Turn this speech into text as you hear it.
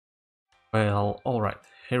Well, alright,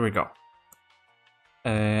 here we go.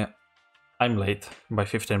 I'm late by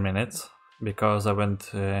 15 minutes because I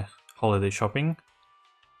went holiday shopping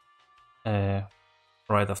right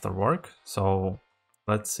after work. So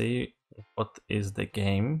let's see what is the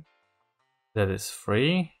game that is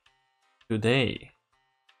free today.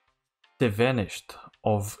 The Vanished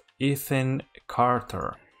of Ethan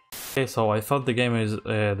Carter. Okay, so I thought the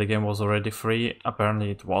game was already free.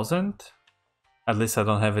 Apparently it wasn't. At least I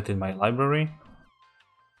don't have it in my library.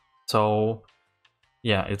 So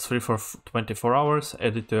yeah, it's free for 24 hours.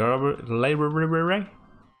 Added to our library,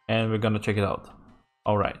 and we're gonna check it out.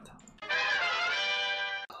 All right,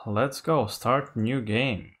 let's go. Start new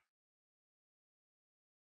game.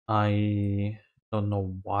 I don't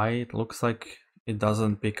know why it looks like it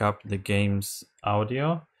doesn't pick up the game's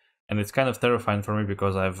audio, and it's kind of terrifying for me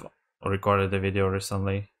because I've recorded a video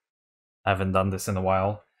recently. I haven't done this in a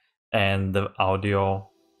while, and the audio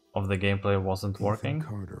of the gameplay wasn't working.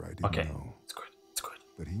 Carter, I didn't Okay, know, it's good. It's good.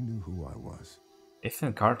 but he knew who I was.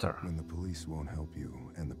 Ethan Carter. When the police won't help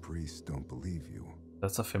you and the priests don't believe you,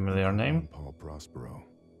 That's a familiar name. Paul Prospero.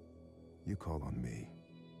 You call on me.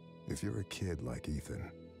 If you're a kid like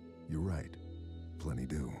Ethan, you're right. Plenty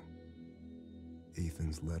do.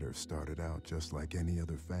 Ethan's letter started out just like any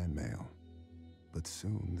other fan mail. But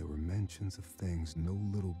soon there were mentions of things no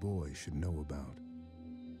little boy should know about.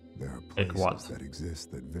 There are places that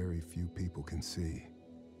exist that very few people can see.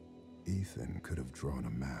 Ethan could have drawn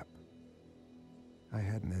a map. I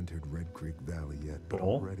hadn't entered Red Creek Valley yet, but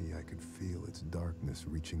already I could feel its darkness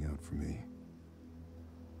reaching out for me.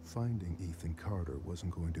 Finding Ethan Carter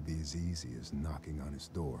wasn't going to be as easy as knocking on his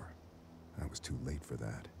door. I was too late for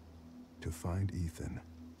that. To find Ethan,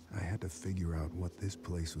 I had to figure out what this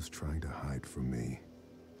place was trying to hide from me.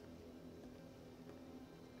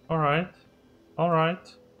 Alright.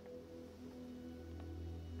 Alright.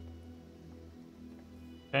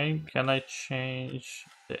 Okay, can I change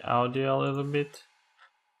the audio a little bit?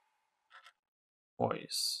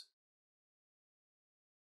 Voice.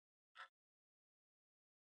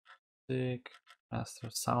 Music. Master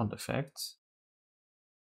sound effects.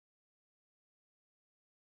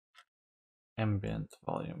 Ambient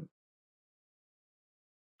volume.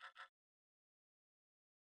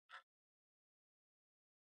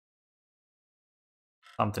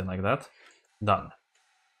 Something like that. Done.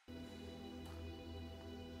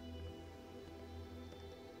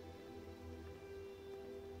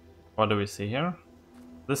 What do we see here?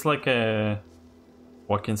 This is like a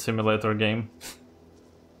walking simulator game.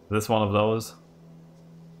 This one of those.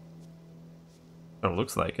 Sure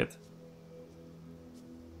looks like it.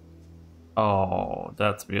 Oh,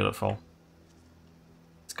 that's beautiful.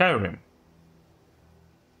 Skyrim.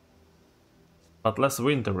 But less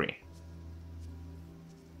wintry.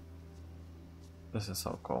 This is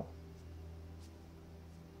so cool.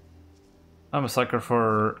 I'm a sucker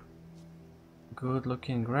for good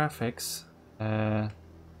looking graphics.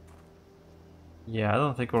 Yeah, I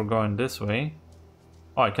don't think we're going this way.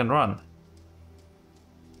 Oh, I can run.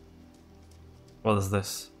 What is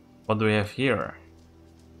this? What do we have here?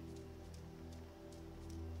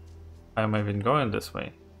 Why am I even going this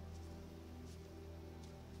way?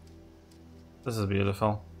 This is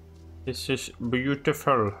beautiful. This is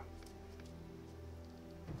beautiful.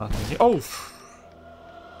 Oh!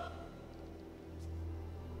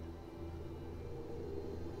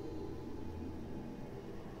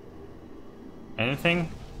 Anything?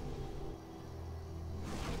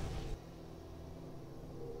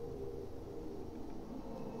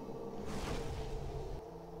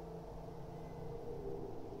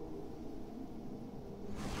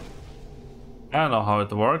 I don't know how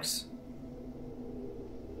it works.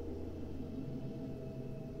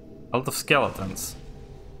 A lot of skeletons,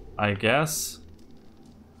 I guess.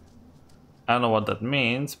 I don't know what that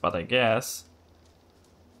means, but I guess.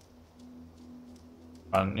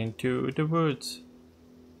 Run into the woods.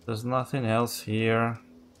 There's nothing else here.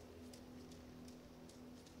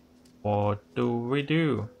 What do we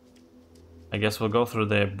do? I guess we'll go through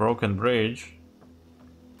the broken bridge.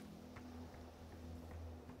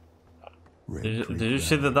 Did you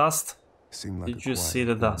see the dust? Did you see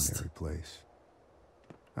the dust?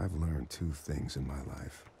 I've learned two things in my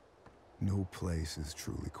life. No place is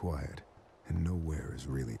truly quiet, and nowhere is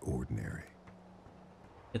really ordinary.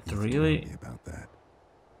 It really... Told me about that.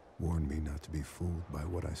 Warned me not to be fooled by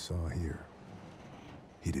what I saw here.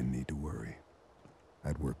 He didn't need to worry.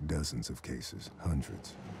 I'd worked dozens of cases,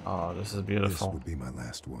 hundreds. Oh, this is beautiful. This would be my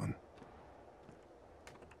last one.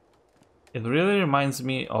 It really reminds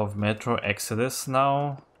me of Metro Exodus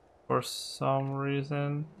now, for some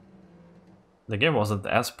reason. The game wasn't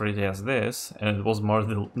as pretty as this, and it was more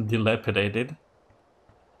dilapidated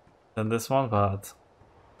than this one, but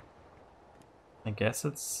I guess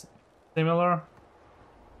it's similar.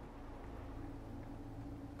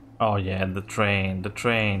 Oh yeah, the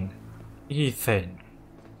train. Ethan.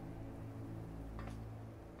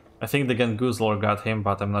 I think the Gangoozler got him,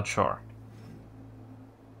 but I'm not sure.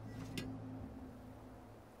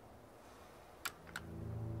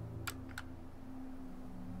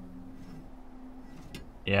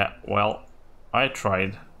 Yeah, well, I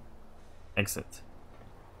tried. Exit.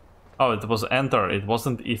 Oh, it was enter, it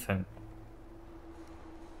wasn't Ethan.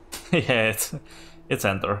 Yeah, it's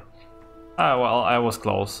enter. Ah, well, I was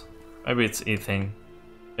close. Maybe it's Ethan.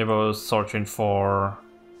 Maybe I was searching for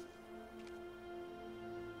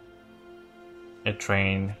a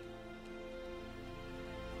train.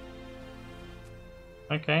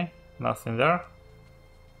 Okay, nothing there.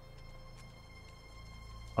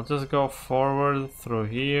 I'll just go forward through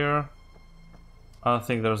here. I don't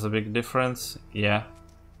think there's a big difference. Yeah.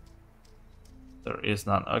 There is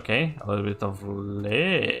none. Okay, a little bit of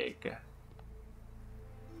leg.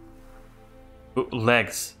 Ooh,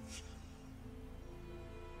 legs.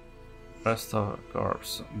 Rest of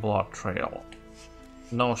corpse. Blood trail.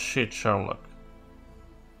 No shit, Sherlock.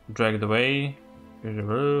 Dragged away. We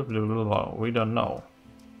don't know.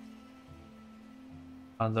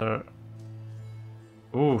 Other.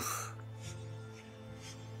 Oof.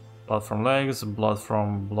 Blood from legs. Blood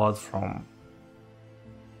from.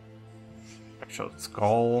 Actual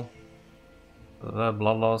skull. The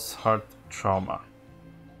blood loss. Heart trauma.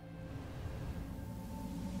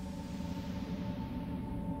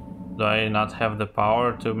 Do I not have the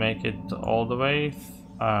power to make it all the way?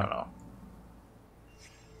 I don't know.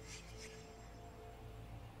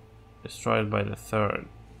 Destroyed by the third.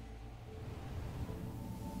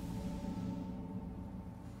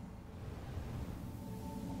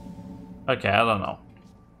 Okay, I don't know.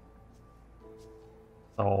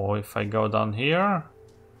 So if I go down here,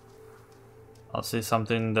 I'll see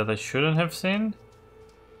something that I shouldn't have seen.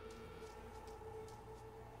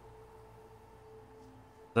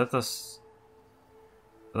 Is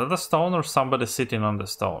that a stone or somebody sitting on the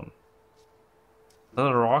stone? Is that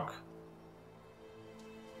a rock?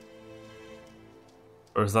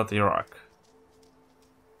 Or is that a rock?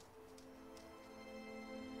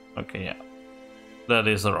 Okay, yeah. That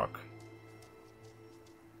is a rock.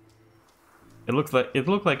 It looked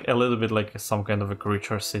like a little bit like some kind of a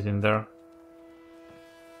creature sitting there.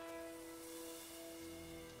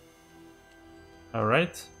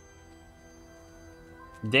 Alright.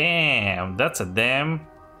 Damn, that's a damn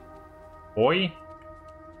boy.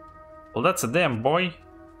 Well, that's a damn boy.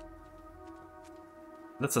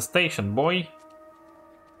 That's a station, boy.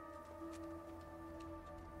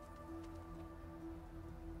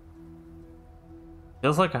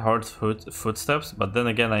 Feels like I heard footsteps, but then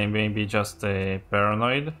again I may be just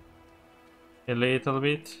paranoid a little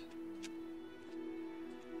bit.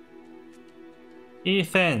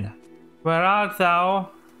 Ethan, where art thou?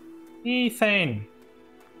 Ethan!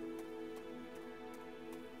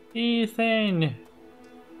 Ethan!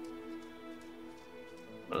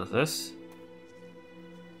 What is this?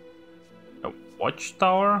 A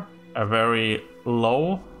watchtower? A very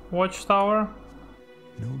low watchtower?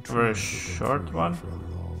 No Very trains have been short through one. here for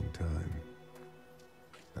a long time.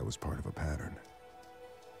 That was part of a pattern.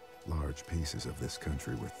 Large pieces of this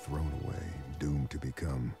country were thrown away, doomed to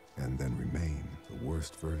become, and then remain, the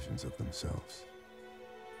worst versions of themselves.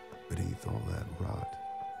 Beneath all that rot,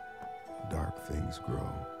 dark things grow.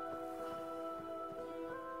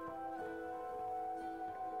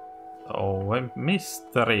 Oh, a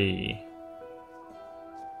mystery.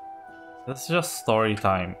 That's just story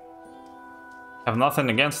time. Have nothing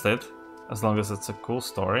against it, as long as it's a cool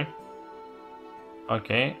story.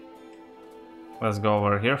 Okay. Let's go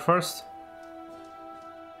over here first.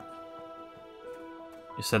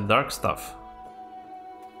 You said dark stuff.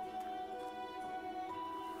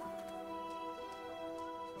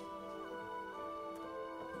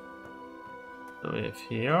 Do we have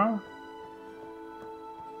here?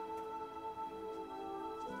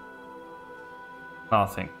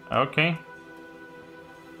 Nothing. Okay.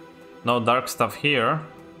 No dark stuff here.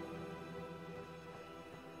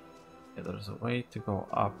 Okay, there's a way to go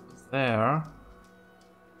up there.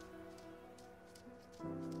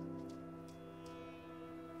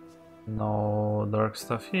 No dark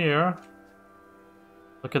stuff here.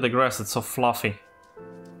 Look at the grass, it's so fluffy.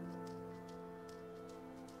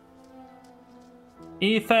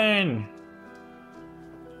 Ethan!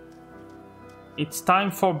 It's time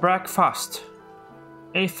for breakfast.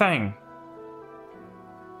 Ethan!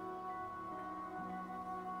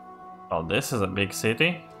 Oh, this is a big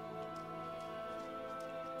city.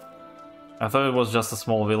 I thought it was just a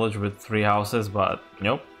small village with 3 houses, but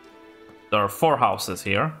nope. There are 4 houses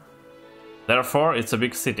here. Therefore, it's a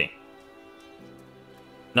big city.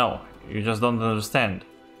 No, you just don't understand.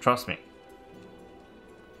 Trust me.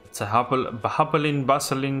 It's a happening,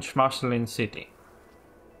 bustling, schmashling city.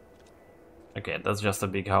 Okay, that's just a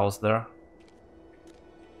big house there.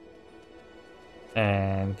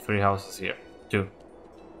 And 3 houses here. 2.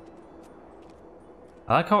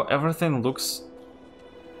 I like how everything looks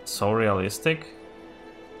so realistic,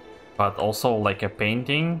 but also like a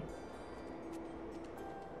painting.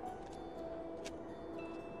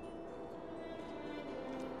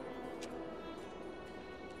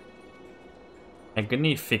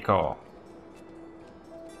 Magnifico.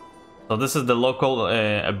 So this is the local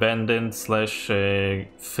abandoned slash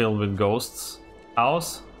filled with ghosts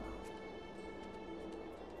house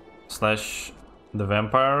slash the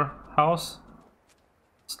vampire house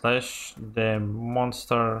slash the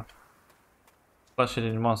monster slash it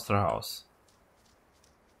in monster house.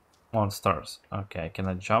 Monsters. Okay, can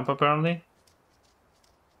I jump apparently?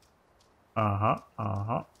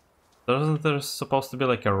 Doesn't there supposed to be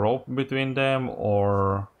like a rope between them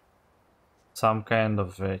or some kind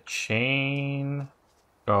of a chain?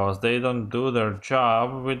 Because they don't do their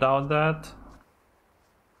job without that.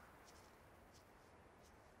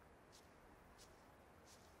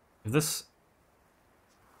 If this...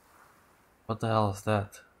 What the hell is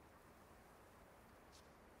that?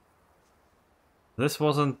 This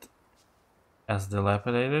wasn't as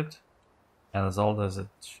dilapidated and as old as it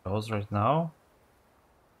shows right now.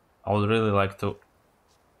 I would really like to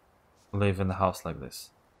live in a house like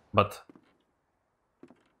this. But,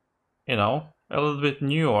 you know, a little bit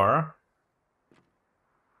newer.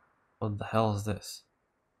 What the hell is this?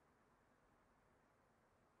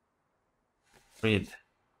 Read.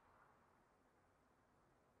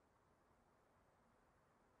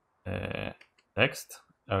 Text?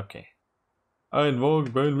 Okay. I invoke...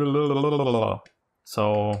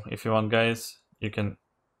 So, if you want, guys, you can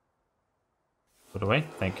put away.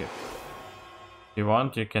 Thank you. If you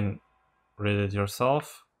want, you can read it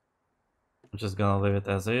yourself. I'm just gonna leave it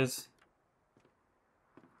as is.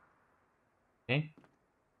 Okay.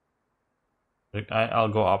 I'll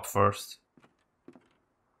go up first.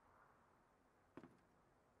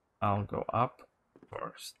 I'll go up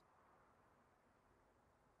first.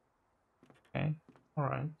 Okay,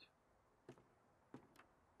 alright.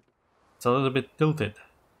 It's a little bit tilted.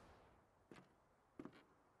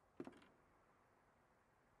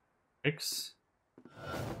 Fix.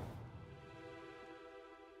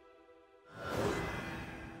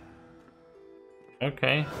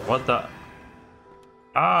 Okay, what the...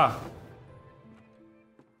 Ah!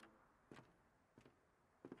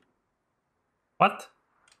 What?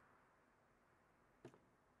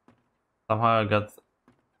 Somehow I got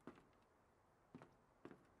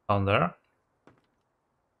down there.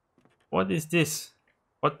 What is this?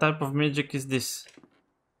 What type of magic is this?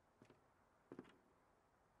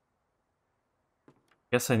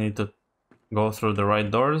 Guess I need to go through the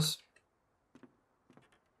right doors.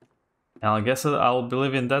 And I guess I'll be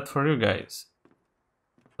leaving that for you guys.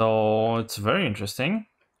 So it's very interesting.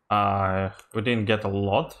 We didn't get a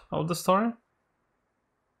lot of the story,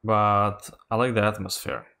 but I like the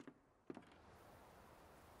atmosphere.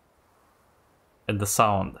 And the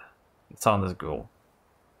sound. The sound is cool.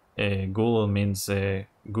 Ghoul means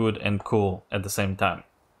good and cool at the same time,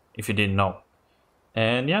 if you didn't know.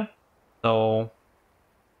 And yeah, so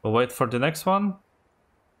we'll wait for the next one.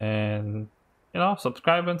 And, you know,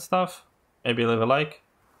 subscribe and stuff. Maybe leave a like.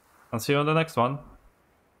 And see you on the next one.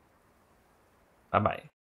 Bye bye.